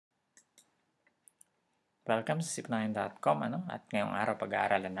Welcome sa sip9.com, At ngayong araw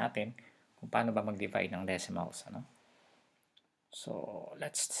pag-aaralan natin kung paano ba mag-divide ng decimals, So,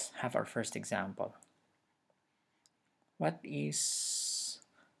 let's have our first example. What is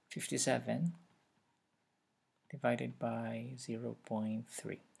 57 divided by 0.3?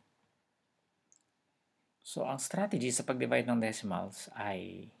 So, ang strategy sa pag-divide ng decimals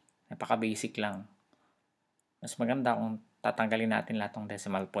ay napaka-basic lang. Mas maganda kung tatanggalin natin lahat ng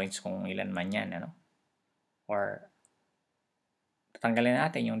decimal points kung ilan man yan, Or tatanggalin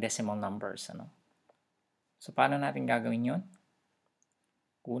natin yung decimal numbers, So, paano natin gagawin yon?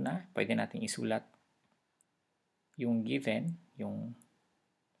 Una, pwede natin isulat yung given, yung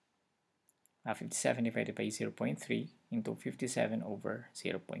 57 divided by 0.3 into 57 over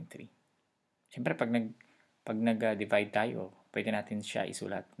 0.3. Siyempre, pag nag-divide tayo, pwede natin siya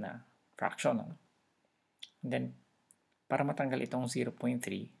isulat na fraction. And then, para matanggal itong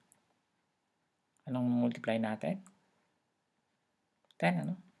 0.3, anong multiply natin?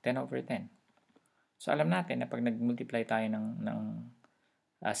 10, 10 over 10. So, alam natin na pag nag-multiply tayo ng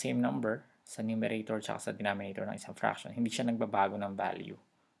same number sa numerator at sa denominator ng isang fraction, hindi siya nagbabago ng value.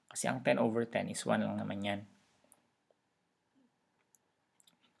 Kasi ang 10 over 10 is 1 lang naman yan.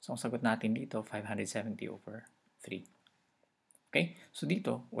 So, ang sagot natin dito, 570 over 3. Okay? So,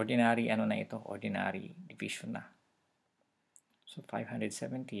 dito, ordinary na ito? Ordinary division na. So,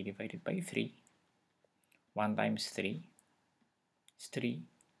 570 divided by 3. 1 times 3 is 3.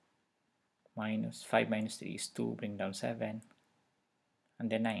 5 minus 3 is 2. Bring down 7. And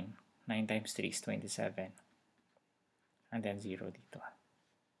then 9. 9 times 3 is 27. And then 0 dito.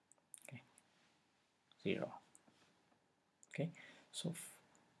 Okay? 0. Okay? So,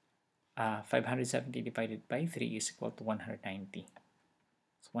 570 divided by 3 is equal to 190.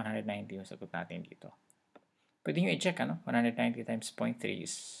 So, 190 yung sagot natin dito. Pwede nyo i-check, 190 times 0.3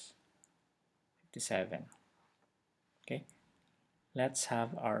 is 57. Okay? Let's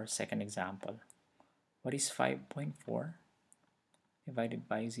have our second example. What is 5.4 divided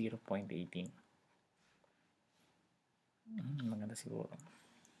by 0.18? Maganda siguro.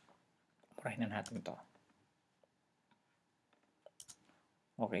 Murahin na natin ito.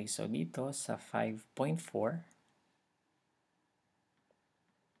 Okay, so dito sa 5.4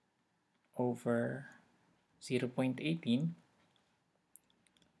 over 0.18,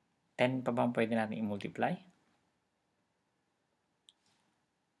 10 pa ba pwede natin i-multiply?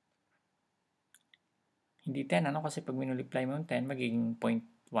 Hindi 10, Kasi pag minultiply mo yung 10, magiging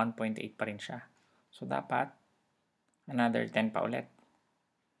 1.8 pa rin siya. So, dapat another 10 pa ulit.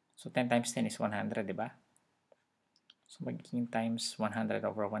 So, 10 times 10 is 100, di ba? So, magiging times 100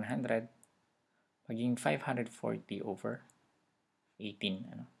 over 100, magiging 540 over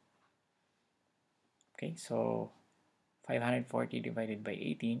 18, Okay, so 540 divided by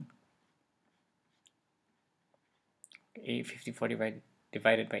 18, 54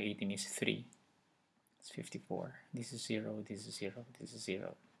 divided by 18 is 3. It's 54. This is 0, this is 0, this is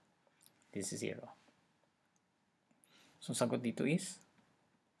 0, this is 0. So, sagot dito is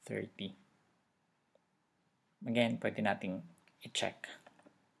 30. Again, pwede nating i-check.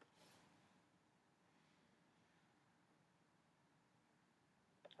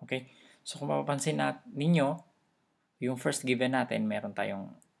 Okay? So, kung mapapansin ninyo, yung first given natin, meron tayong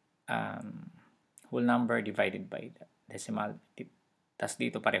whole number divided by decimal. Tapos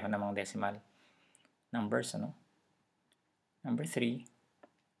dito pareho namang decimal numbers, Number 3,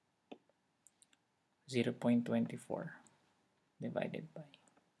 0.24 divided by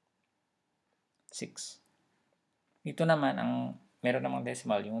 6. Dito naman, ang meron namang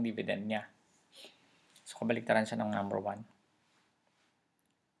decimal, yung dividend niya. So, kabaliktaran siya ng number 1.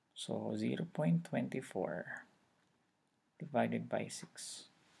 So, 0.24 divided by 6.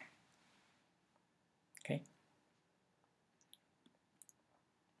 Okay?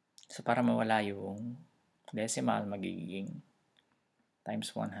 So, para mawala yung decimal, magiging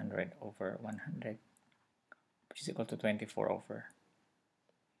times 100 over 100, which is equal to 24 over.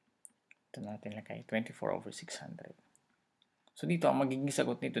 Ito natin lagay, 24 over 600. So, dito, ang magiging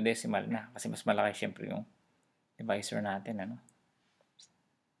sagot nito decimal na. Kasi mas malaki syempre yung divisor natin,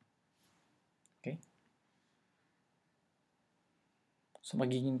 Okay? So,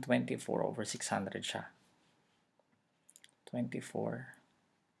 magiging 24 over 600 siya. 24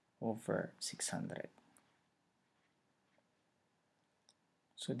 over 600.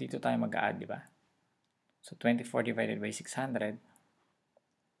 So, dito tayo mag-add, di ba? So, 24 divided by 600,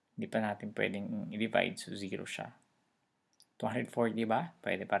 hindi pa natin pwedeng i-divide. So, 0 siya. 240 ba?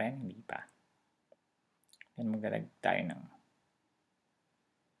 Pwede pa rin? Hindi pa. Then, magdadag tayo ng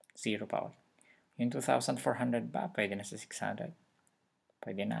 0 pa ulit. Yung 2,400 ba? Pwede na sa 600.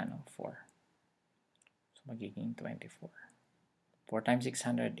 Pwede na, 4. magiging 24. 4 times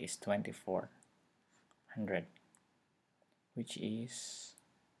 600 is 2400, which is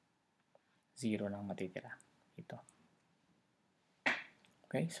 0 lang matitira. Ito.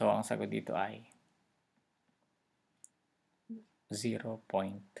 Okay, so ang sagot dito ay 0.04.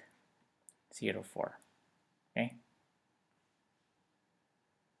 Okay?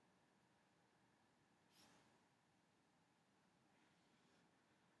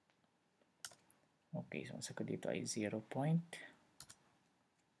 Okay, so ang sagot dito ay 0.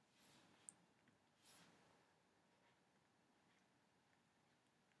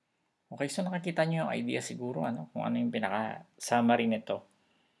 Okay, so nakikita nyo yung idea siguro, kung ano yung pinaka-summary nito.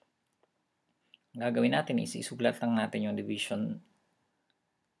 Ang gagawin natin is isuglat lang natin yung division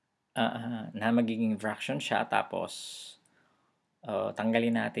na magiging fraction siya, tapos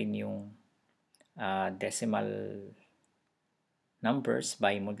tanggalin natin yung decimal numbers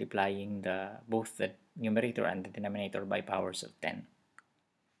by multiplying both the numerator and the denominator by powers of 10.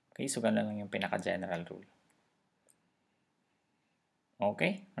 Okay, so ganun lang yung pinaka-general rule.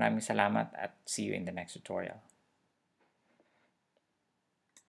 Okay, maraming salamat at see you in the next tutorial.